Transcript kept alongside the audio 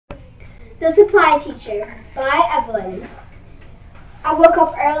The Supply Teacher by Evelyn. I woke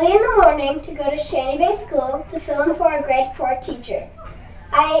up early in the morning to go to Shanty Bay School to film for a grade 4 teacher.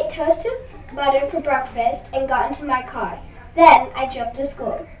 I ate toasted butter for breakfast and got into my car. Then I drove to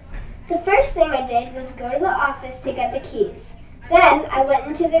school. The first thing I did was go to the office to get the keys. Then I went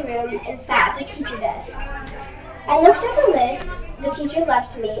into the room and sat at the teacher desk. I looked at the list the teacher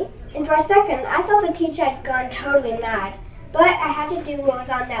left me, and for a second I thought the teacher had gone totally mad, but I had to do what was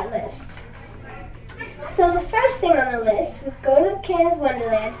on that list. So the first thing on the list was go to Canada's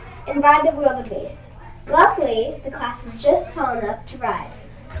Wonderland and ride the wildebeest. Luckily, the class was just tall enough to ride.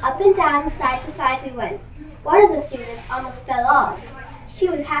 Up and down, side to side we went. One of the students almost fell off. She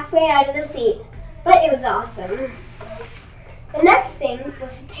was halfway out of the seat, but it was awesome. The next thing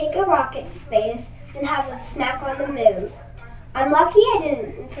was to take a rocket to space and have a snack on the moon. I'm lucky I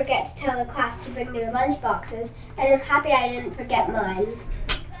didn't forget to tell the class to bring their lunch boxes, and I'm happy I didn't forget mine.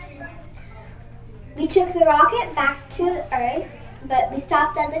 We took the rocket back to Earth, but we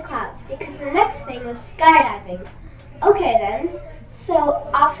stopped at the clouds because the next thing was skydiving. Okay then, so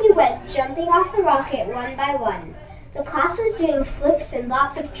off we went, jumping off the rocket one by one. The class was doing flips and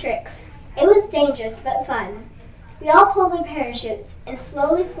lots of tricks. It was dangerous but fun. We all pulled our parachutes and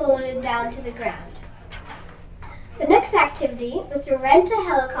slowly floated down to the ground. The next activity was to rent a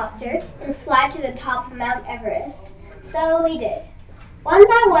helicopter and fly to the top of Mount Everest. So we did. One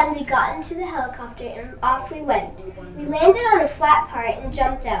by one we got into the helicopter and off we went. We landed on a flat part and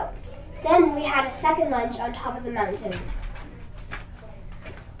jumped out. Then we had a second lunch on top of the mountain.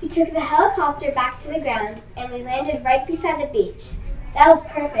 We took the helicopter back to the ground and we landed right beside the beach. That was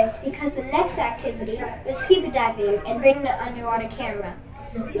perfect because the next activity was scuba diving and bringing an underwater camera.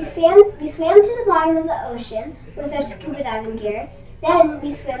 We swam to the bottom of the ocean with our scuba diving gear. Then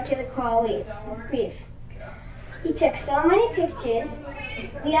we swam to the coral reef. We took so many pictures.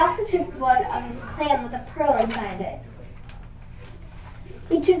 We also took one of a clam with a pearl inside it.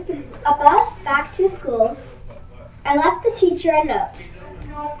 We took a bus back to school. I left the teacher a note.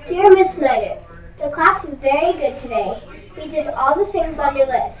 Dear Miss Snyder, the class was very good today. We did all the things on your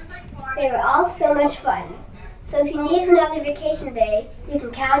list. They were all so much fun. So if you need another vacation day, you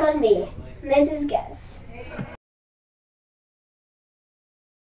can count on me, Mrs. Guest.